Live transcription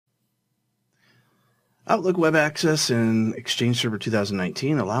Outlook Web Access in Exchange Server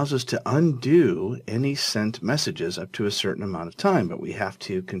 2019 allows us to undo any sent messages up to a certain amount of time, but we have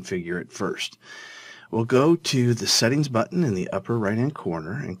to configure it first. We'll go to the Settings button in the upper right-hand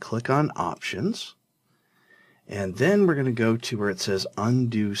corner and click on Options. And then we're going to go to where it says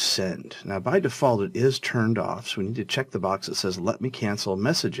Undo Send. Now, by default, it is turned off, so we need to check the box that says Let me cancel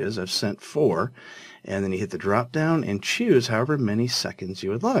messages I've sent for. And then you hit the drop-down and choose however many seconds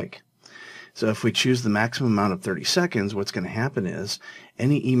you would like. So if we choose the maximum amount of 30 seconds, what's going to happen is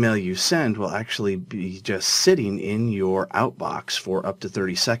any email you send will actually be just sitting in your outbox for up to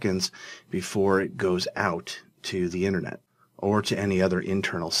 30 seconds before it goes out to the internet or to any other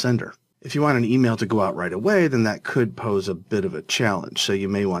internal sender. If you want an email to go out right away, then that could pose a bit of a challenge. So you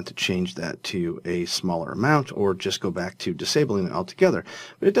may want to change that to a smaller amount or just go back to disabling it altogether.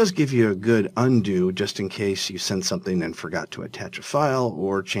 But it does give you a good undo just in case you sent something and forgot to attach a file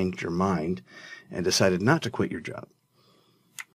or changed your mind and decided not to quit your job.